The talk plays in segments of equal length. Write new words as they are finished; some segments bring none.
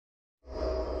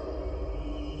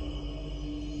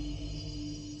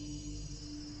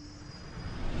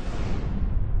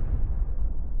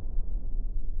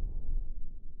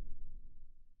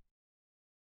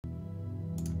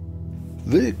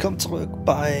Willkommen zurück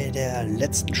bei der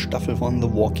letzten Staffel von The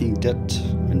Walking Dead.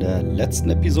 In der letzten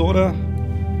Episode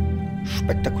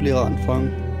spektakulärer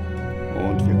Anfang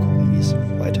und wir gucken, wie es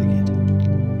weitergeht.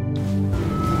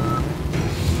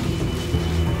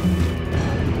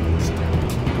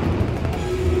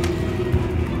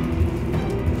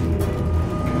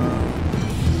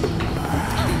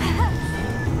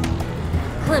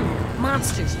 Clem,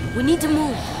 monsters. We need to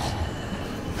move.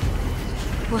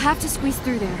 We'll have to squeeze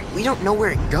through there. We don't know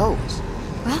where it goes.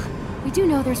 Well, we do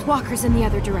know there's walkers in the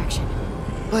other direction.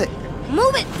 But...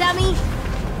 Move it, dummy!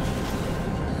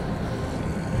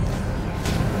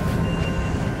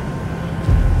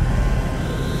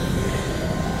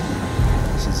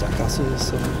 Diese Sackgasse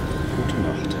ist gute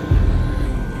Nacht.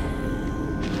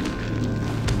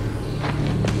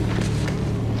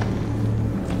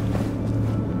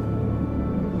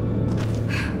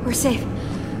 We're safe,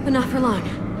 but not for long.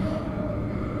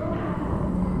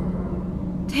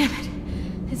 Damn it.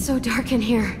 It's so dark in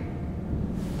here.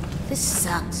 This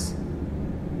sucks.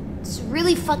 This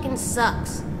really fucking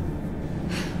sucks.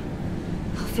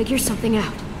 I'll figure something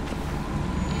out.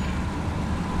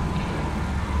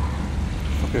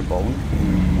 Fackelbauen.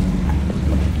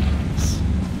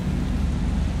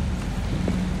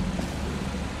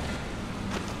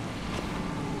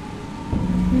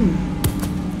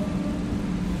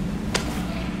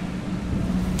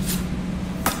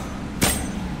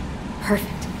 Perfect.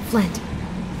 Flint.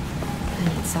 I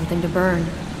need something to burn.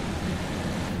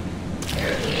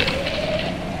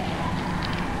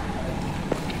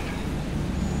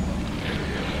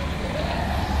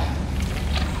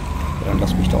 Dann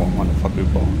lass mich da auch mal eine Fackel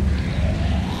bauen.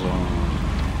 So.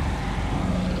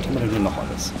 Was haben wir denn hier noch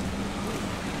alles?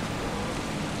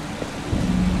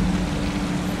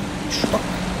 Stock.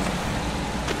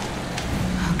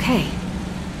 Okay.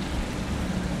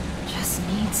 Just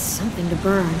needs something to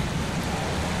burn.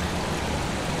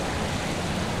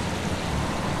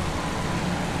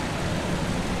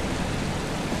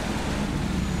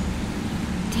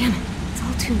 Damn it, it's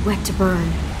all too wet to burn.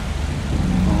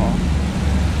 Ja.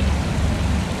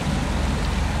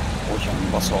 Brauche ich am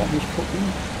Wasser auch nicht gucken?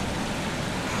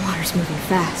 Water's moving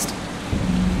fast.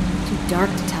 Too dark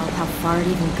to tell how far it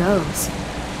even goes.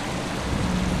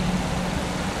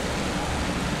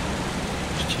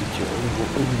 Steht hier irgendwo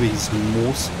irgendwelches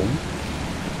Moos rum?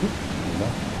 Ja.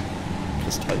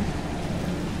 Kristall.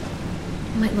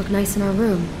 Might look nice in our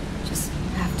room. Just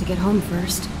have to get home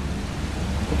first.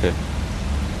 Okay.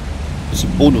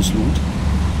 Bisschen Bonus-Loot.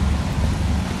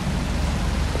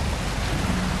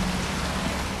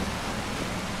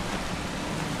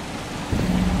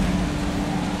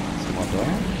 Sind wir da?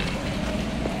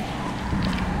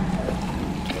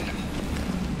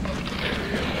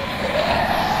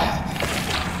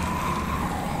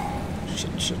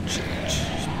 Shit.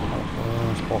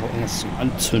 Ich brauche irgendwas zum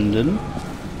Anzünden.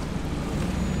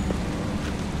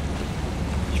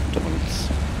 Ich würde aber nichts.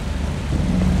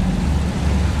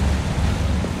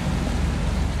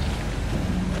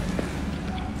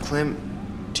 Clem,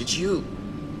 did you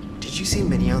see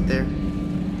Minnie out there?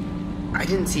 I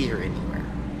didn't see her anywhere.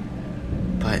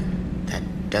 But that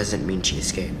doesn't mean she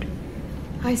escaped.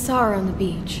 I saw her on the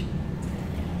beach.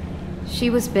 She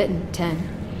was bitten, 10.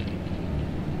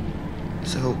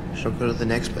 So she'll go to the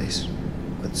next place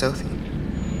with Sophie.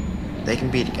 They can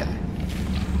be together.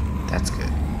 That's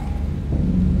good.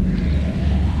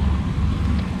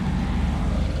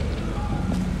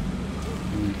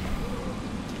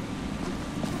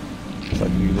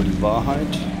 Sagt mir über die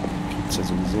Wahrheit. Kriegt's ja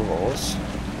sowieso raus.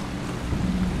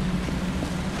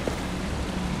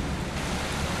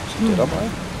 Ist der dabei?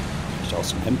 Kriegt er aus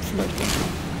dem Hemd vielleicht?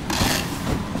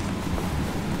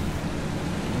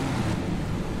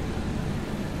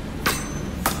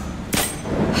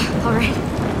 All right.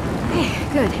 Hey,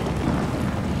 good.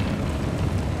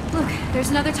 Look, there's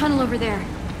another tunnel over there.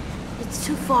 It's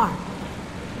too far.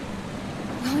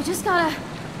 Well, we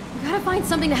gotta find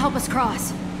something to help us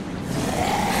cross.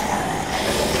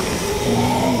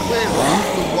 Clem,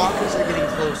 the walkers are getting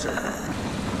closer.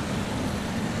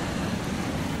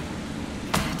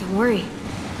 Don't worry.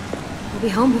 We'll be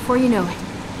home before you know it.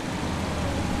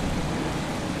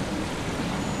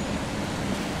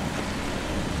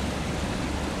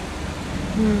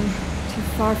 Too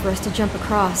far for us to jump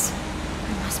across.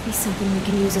 There must be something we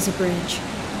can use as a bridge.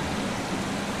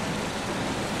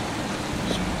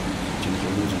 Den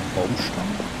so ein Baumstamm?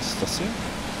 Was ist das hier?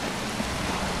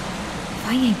 If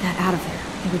I yanked that out of there,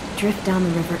 it would drift down the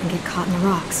river and get caught in the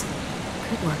rocks.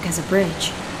 Could work as a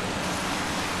bridge.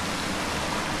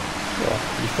 Ja,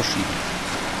 nicht verschieben.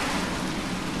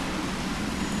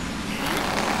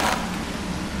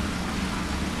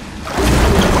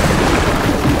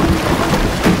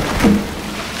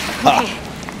 Okay,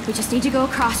 we just need to go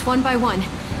across one by one,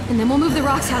 and then we'll move the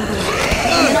rocks out of the way.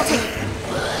 And then I'll take...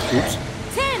 Ups.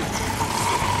 10!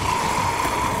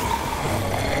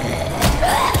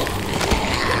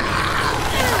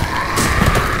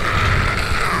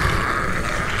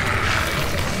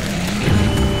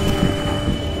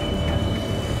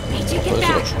 AJ, get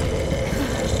back!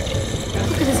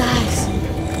 Look at his eyes.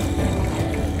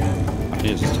 Ach,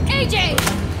 hier ist es. AJ!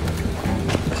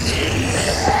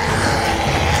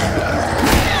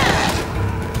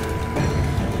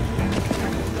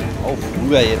 Auf,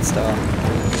 rüber jetzt da.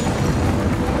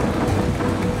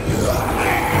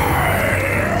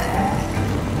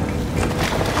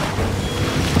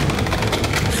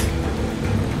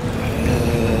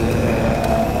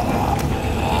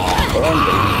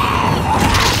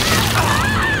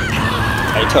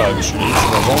 Alter, wie schnell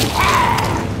ist der Baum?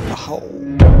 Au.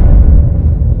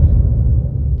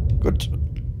 Gut.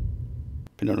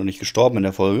 Bin ja noch nicht gestorben in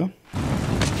der Folge.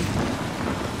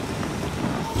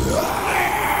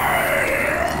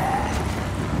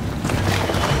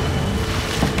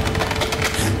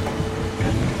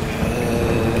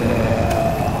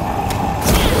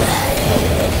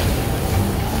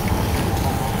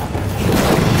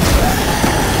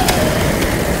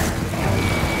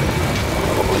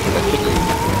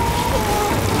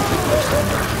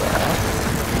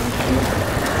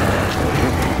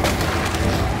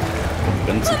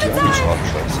 Dann sind die auch nicht scharf,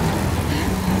 scheiße.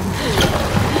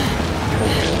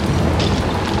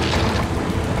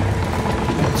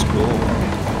 Let's go.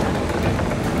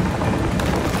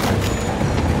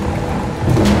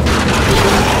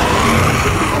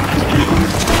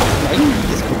 Nein,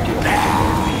 jetzt kommt die.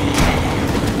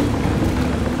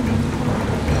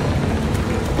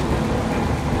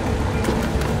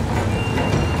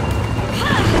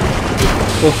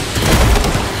 Oh.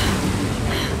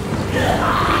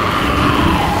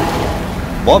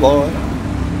 Bye bye.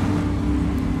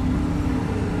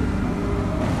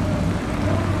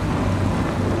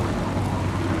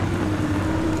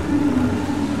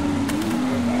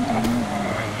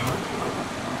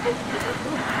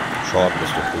 Schade,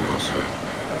 dass du cool bist.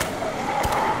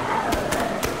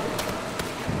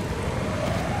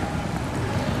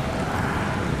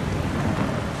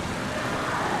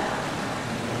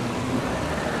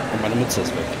 Und meine Mütze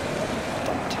ist weg.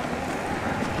 Verdammt.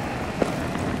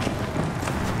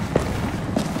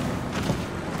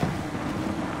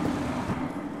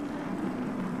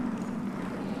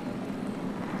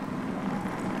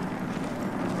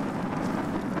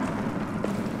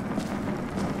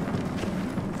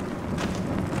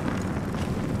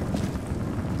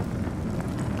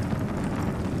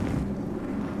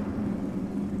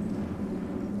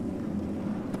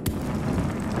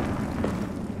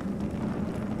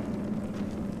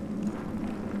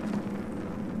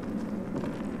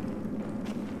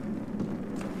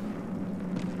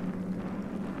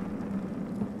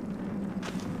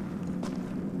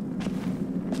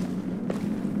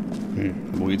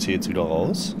 Wo geht's hier jetzt wieder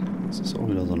raus? Das ist auch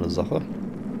wieder so eine Sache.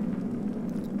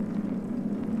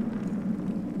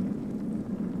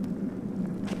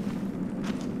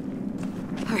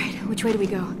 Alright, which way do we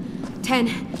go? 10,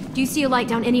 do you see a light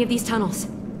down any of these tunnels?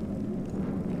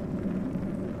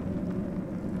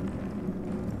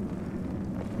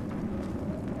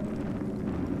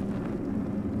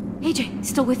 AJ,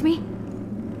 still with me?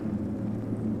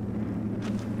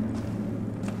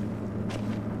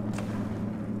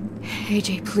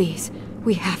 AJ, please.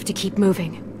 We have to keep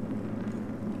moving.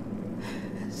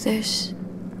 There's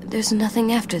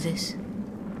nothing after this.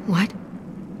 What?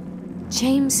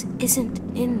 James isn't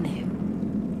in there.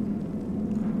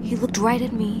 He looked right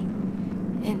at me,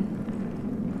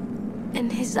 and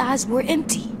his eyes were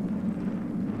empty.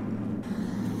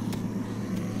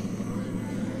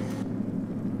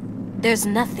 There's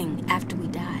nothing after we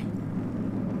die.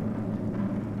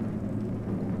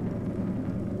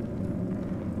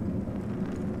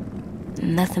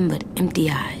 Nothing but empty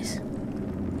eyes.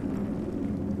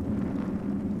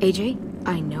 AJ,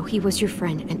 I know he was your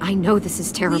friend, and I know this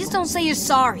is terrible. Please don't say you're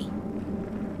sorry.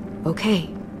 Okay.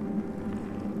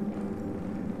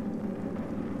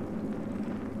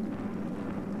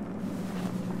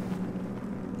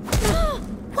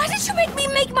 Why did you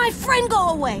make my friend go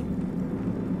away?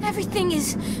 Everything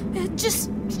is just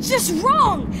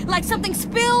wrong. Like something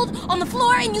spilled on the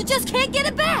floor and you just can't get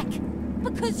it back.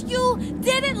 Because you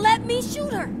didn't let me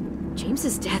shoot her.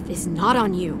 James's death is not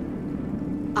on you.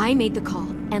 I made the call,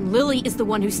 and Lily is the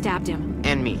one who stabbed him.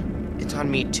 And me. It's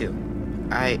on me too.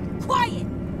 Quiet!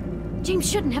 James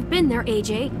shouldn't have been there,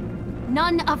 AJ.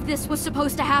 None of this was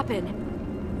supposed to happen.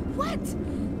 What?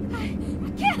 I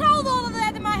can't hold all of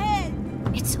that in my head.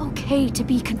 It's okay to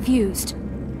be confused.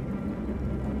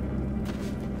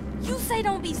 say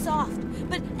don't be soft,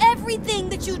 but everything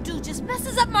that you do just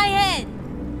messes up my head.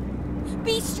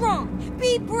 Be strong,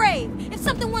 be brave. If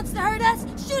something wants to hurt us,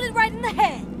 shoot it right in the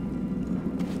head.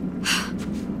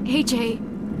 AJ.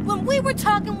 When we were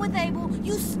talking with Abel,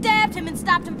 you stabbed him and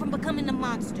stopped him from becoming a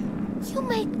monster. You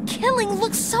made killing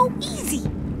look so easy.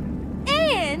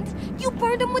 And you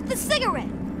burned him with the cigarette.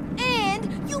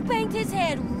 And you banged his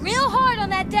head real hard on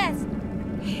that desk.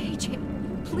 AJ,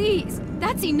 please,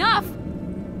 that's enough.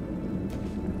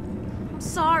 I'm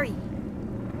sorry.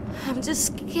 I'm just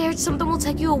scared something will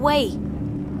take you away.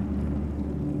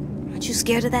 Aren't you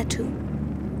scared of that too?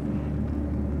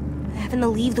 Having to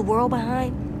leave the world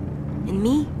behind? And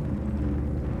me?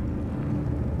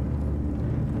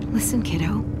 Listen,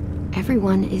 kiddo.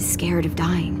 Everyone is scared of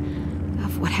dying,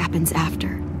 of what happens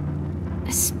after.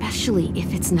 Especially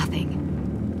if it's nothing.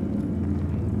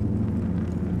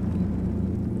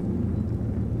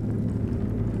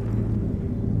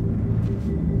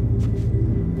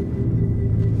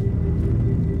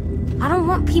 I don't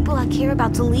want people I care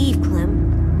about to leave, Clem.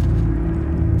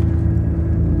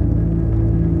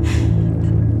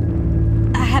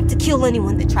 I have to kill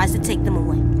anyone that tries to take them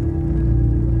away.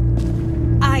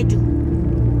 I do.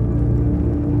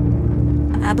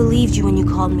 I believed you when you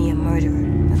called me a murderer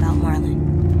about Marlon.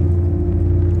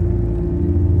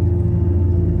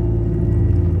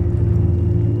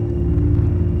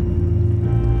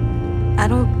 I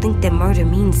don't think that murder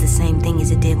means the same thing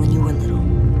as it did when you were little.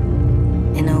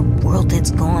 In a world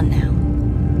that's gone now.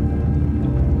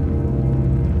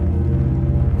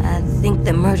 I think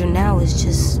that murder now is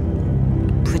just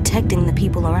protecting the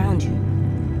people around you.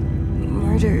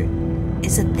 Murder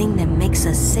is a thing that makes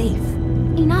us safe.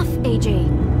 Enough, AJ.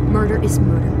 Murder is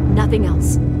murder, nothing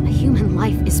else. A human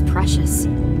life is precious.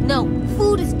 No,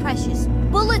 food is precious.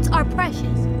 Bullets are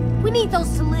precious. We need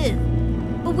those to live.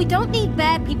 But we don't need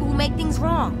bad people who make things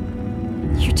wrong.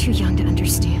 You're too young to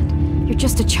understand. You're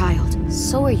just a child.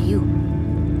 So are you.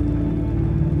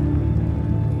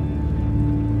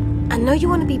 I know you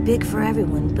want to be big for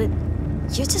everyone, but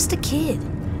you're just a kid.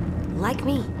 Like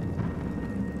me.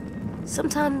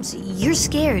 Sometimes you're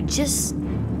scared, just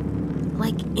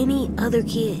like any other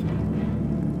kid.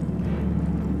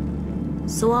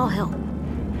 So I'll help.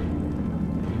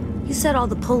 You said all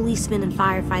the policemen and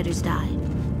firefighters died.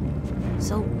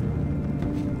 So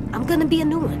I'm gonna be a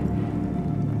new one.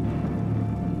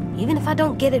 Even if I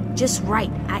don't get it just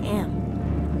right, I am.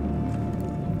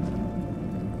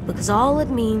 Because all it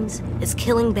means is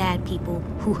killing bad people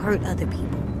who hurt other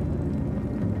people.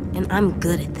 And I'm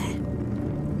good at that.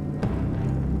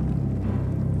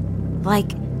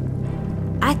 Like,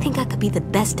 I think I could be the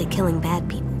best at killing bad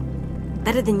people.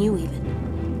 Better than you even.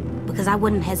 Because I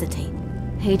wouldn't hesitate.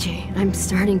 AJ, I'm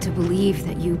starting to believe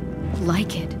that you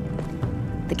like it.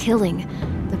 The killing,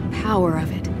 the power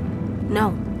of it.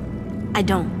 No, I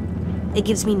don't. It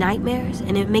gives me nightmares,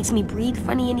 and it makes me breathe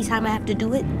funny anytime I have to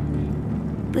do it.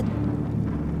 But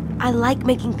I like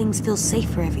making things feel safe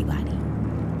for everybody.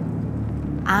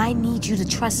 I need you to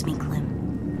trust me,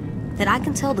 Clem. That I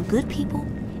can tell the good people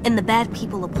and the bad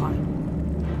people apart.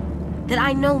 That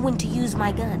I know when to use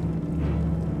my gun.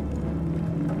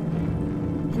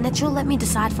 And that you'll let me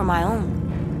decide for my own.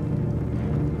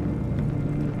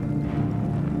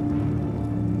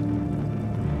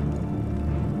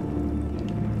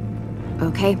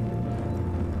 Okay.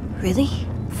 Really?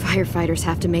 Firefighters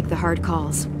have to make the hard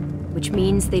calls, which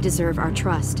means they deserve our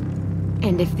trust.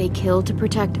 And if they kill to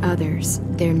protect others,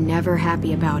 they're never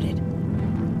happy about it.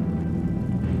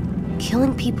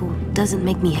 Killing people doesn't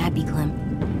make me happy, Clem.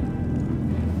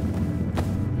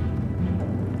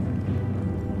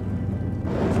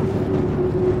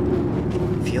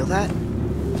 Feel that?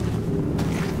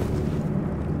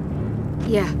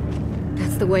 Yeah,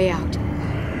 that's the way out.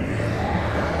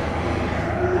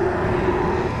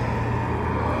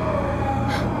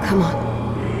 Come on.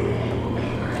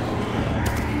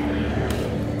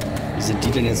 Wie sind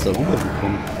die denn jetzt da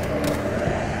rübergekommen?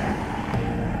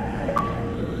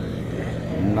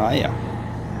 Naja.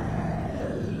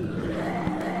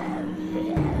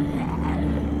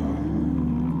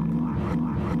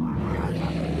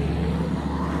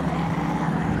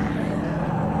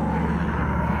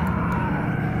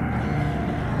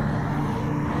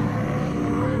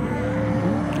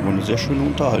 War eine sehr schöne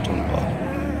Unterhaltung gerade.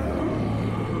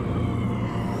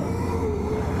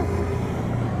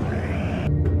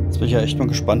 Jetzt bin ich ja echt mal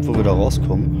gespannt, wo wir da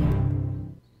rauskommen.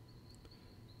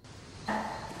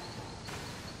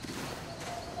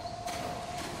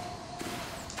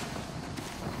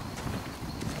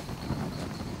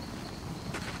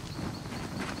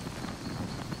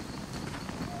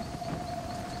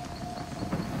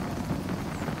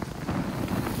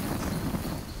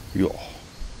 Ja.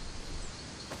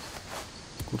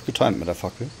 Gut getimt mit der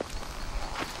Fackel.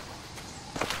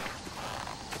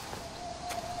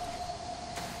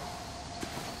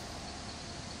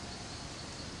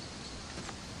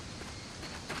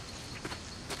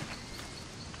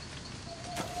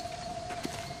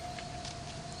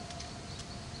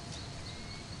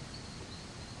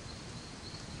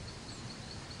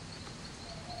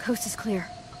 Coast is clear.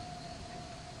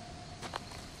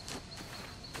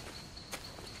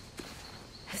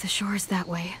 If the shore is that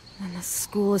way, then the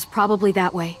school is probably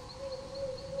that way.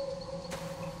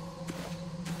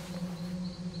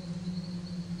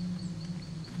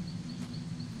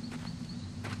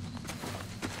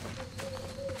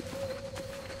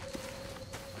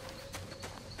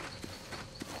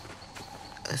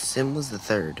 Sim was the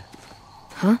third.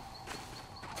 Huh?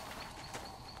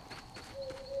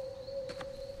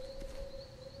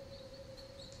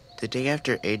 The day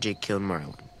after AJ killed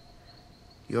Marlon.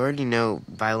 You already know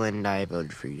Violet and I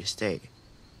voted for you to stay.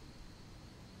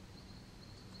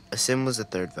 Sim was the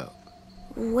third vote.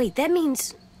 Wait, that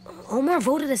means Omar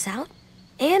voted us out?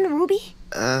 And Ruby?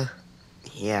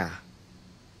 Yeah.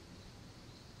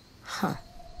 Huh.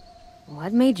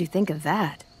 What made you think of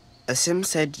that? Sim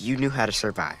said you knew how to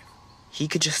survive. He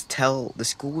could just tell the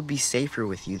school would be safer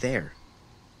with you there.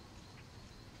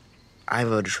 I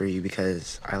voted for you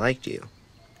because I liked you.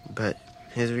 But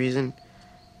his reason,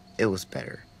 it was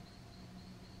better.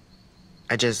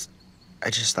 I just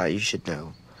thought you should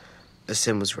know.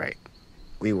 Sim was right.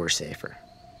 We were safer.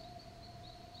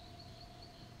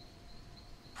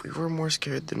 We were more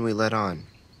scared than we let on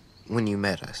when you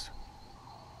met us.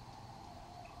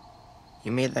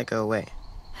 You made that go away.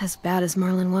 As bad as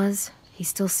Marlon was, he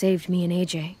still saved me and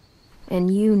AJ.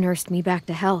 And you nursed me back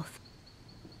to health.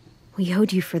 We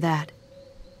owed you for that.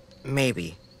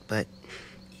 Maybe, but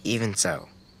even so.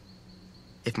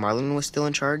 If Marlon was still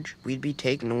in charge, we'd be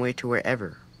taken away to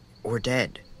wherever, or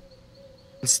dead.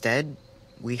 Instead,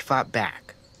 we fought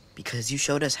back, because you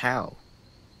showed us how.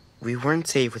 We weren't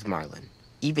safe with Marlon,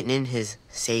 even in his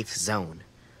safe zone.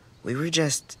 We were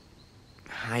just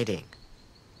hiding.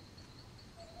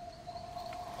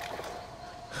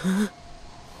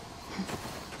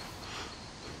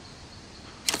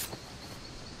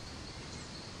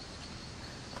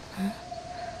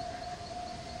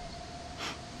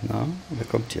 Na, wer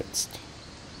kommt jetzt?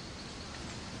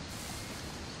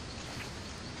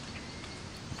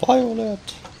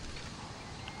 Violet!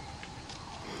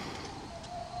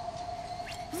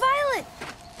 Violet!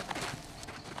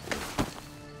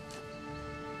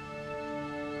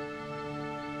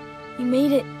 You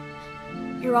made it.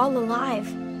 You're all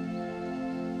alive.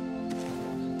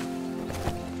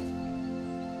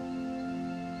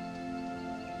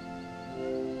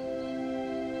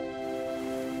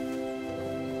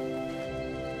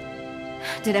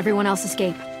 Did everyone else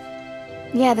escape?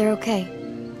 Yeah, they're okay.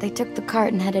 They took the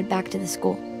cart and headed back to the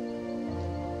school.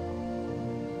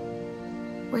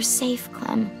 We're safe,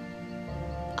 Clem.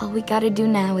 All we gotta do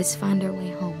now is find our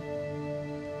way home.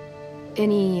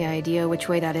 Any idea which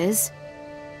way that is?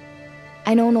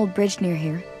 I know an old bridge near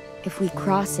here. If we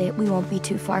cross it, we won't be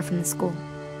too far from the school.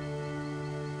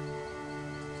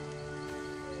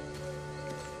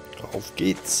 Auf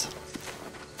geht's!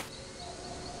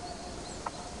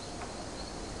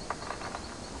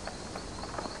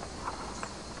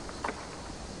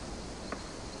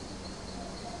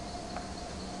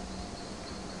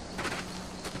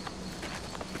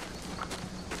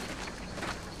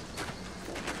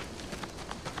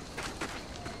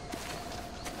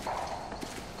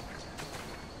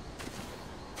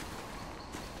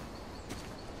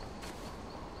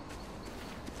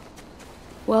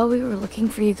 Well, we were looking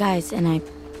for you guys, and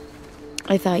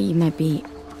I thought you might be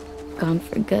gone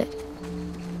for good.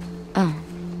 Oh.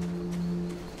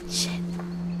 Shit.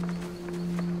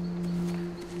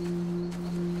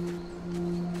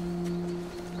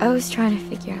 I was trying to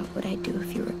figure out what I'd do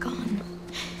if you were gone.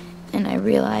 And I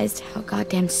realized how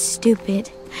goddamn stupid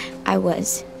I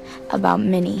was about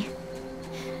Minnie.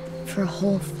 For a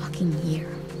whole fucking year.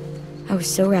 I was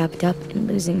so wrapped up in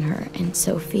losing her and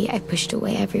Sophie, I pushed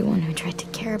away everyone who tried to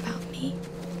care about me.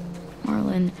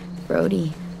 Marlon,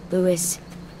 Brody, Lewis,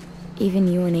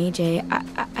 even you and AJ.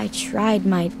 I tried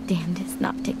my damnedest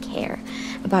not to care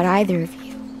about either of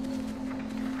you.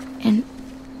 And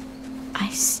I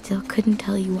still couldn't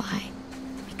tell you why.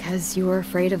 Because you were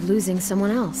afraid of losing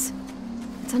someone else.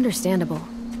 It's understandable.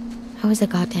 I was a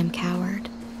goddamn coward.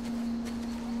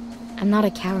 I'm not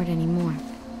a coward anymore.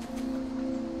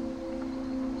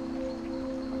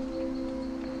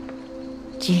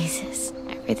 Jesus,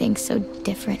 everything's so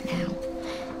different now.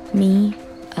 Me,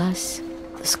 us,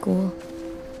 the school.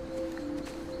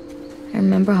 I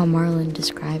remember how Marlon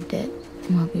described it,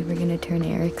 what we were gonna turn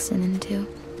Erickson into.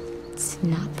 It's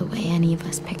not the way any of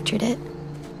us pictured it.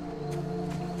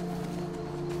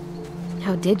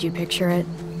 How did you picture it?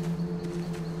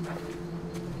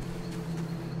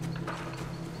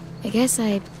 I guess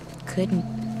I couldn't.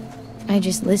 I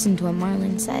just listened to what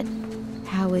Marlon said.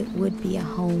 How it would be a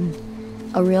home.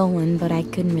 A real one, but I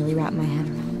couldn't really wrap my head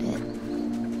around it.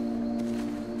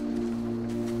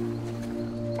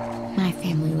 My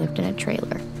family lived in a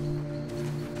trailer.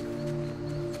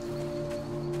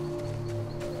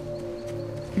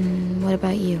 What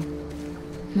about you?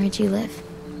 Where'd you live?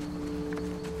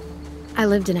 I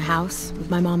lived in a house with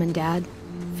my mom and dad.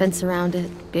 Fence around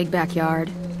it, big backyard.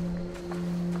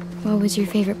 What was your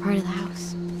favorite part of the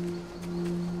house?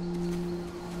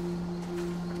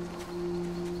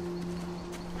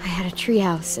 I had a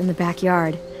treehouse in the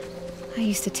backyard. I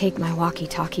used to take my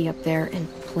walkie-talkie up there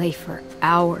and play for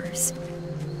hours.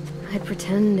 I'd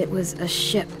pretend it was a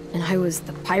ship and I was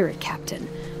the pirate captain,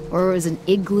 or it was an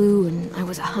igloo and I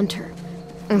was a hunter,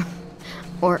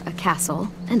 or a castle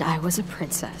and I was a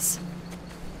princess.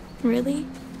 Really?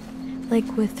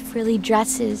 Like with frilly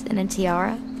dresses and a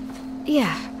tiara?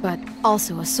 Yeah, but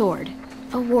also a sword.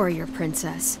 A warrior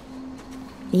princess.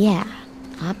 Yeah,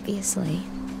 obviously.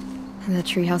 And the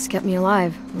treehouse kept me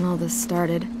alive when all this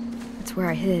started. That's where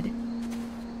I hid.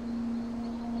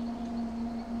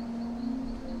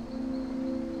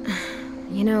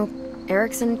 You know,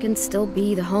 Erickson can still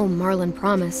be the home Marlon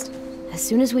promised. As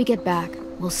soon as we get back,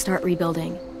 we'll start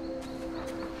rebuilding.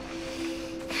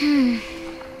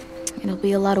 It'll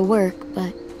be a lot of work,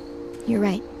 but you're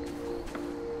right.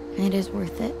 It is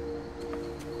worth it.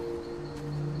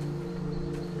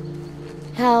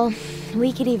 Hell,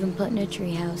 we could even put in a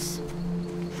treehouse.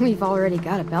 We've already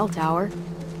got a bell tower.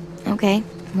 Okay,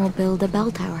 we'll build a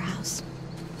bell tower house.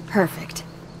 Perfect.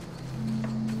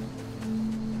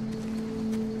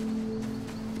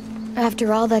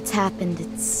 After all that's happened,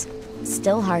 it's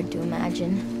still hard to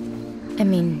imagine. I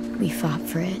mean, we fought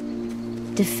for it,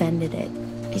 defended it.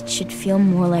 It should feel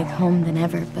more like home than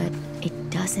ever, but it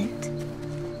doesn't.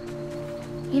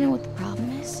 You know what the problem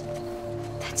is?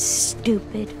 That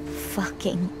stupid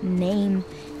fucking name,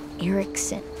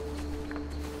 Erickson.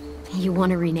 You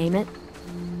want to rename it?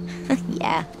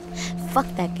 Yeah, fuck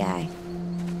that guy.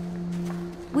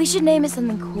 We should name it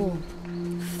something cool.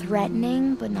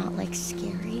 Threatening, but not like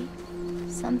scary.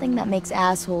 Something that makes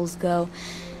assholes go,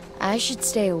 I should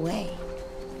stay away.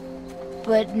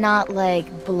 But not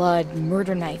like Blood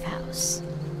Murder Knife House.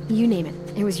 You name it.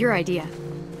 It was your idea.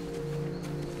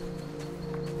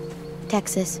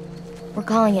 Texas. We're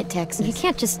calling it Texas. You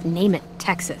can't just name it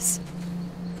Texas.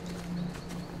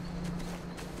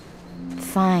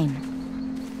 Fine.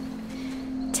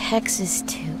 Texas,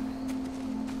 too.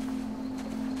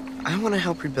 I want to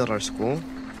help rebuild our school.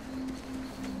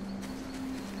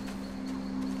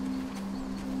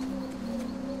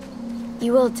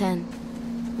 You will, Ten.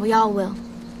 We all will.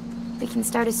 We can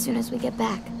start as soon as we get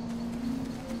back.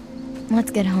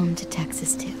 Let's get home to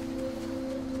Texas, too.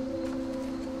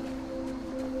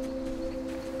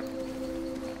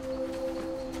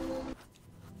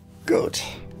 Gut.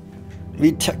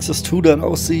 Wie Texas 2 dann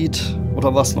aussieht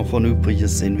oder was noch von übrig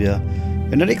ist, sehen wir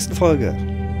in der nächsten Folge.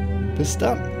 Bis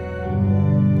dann.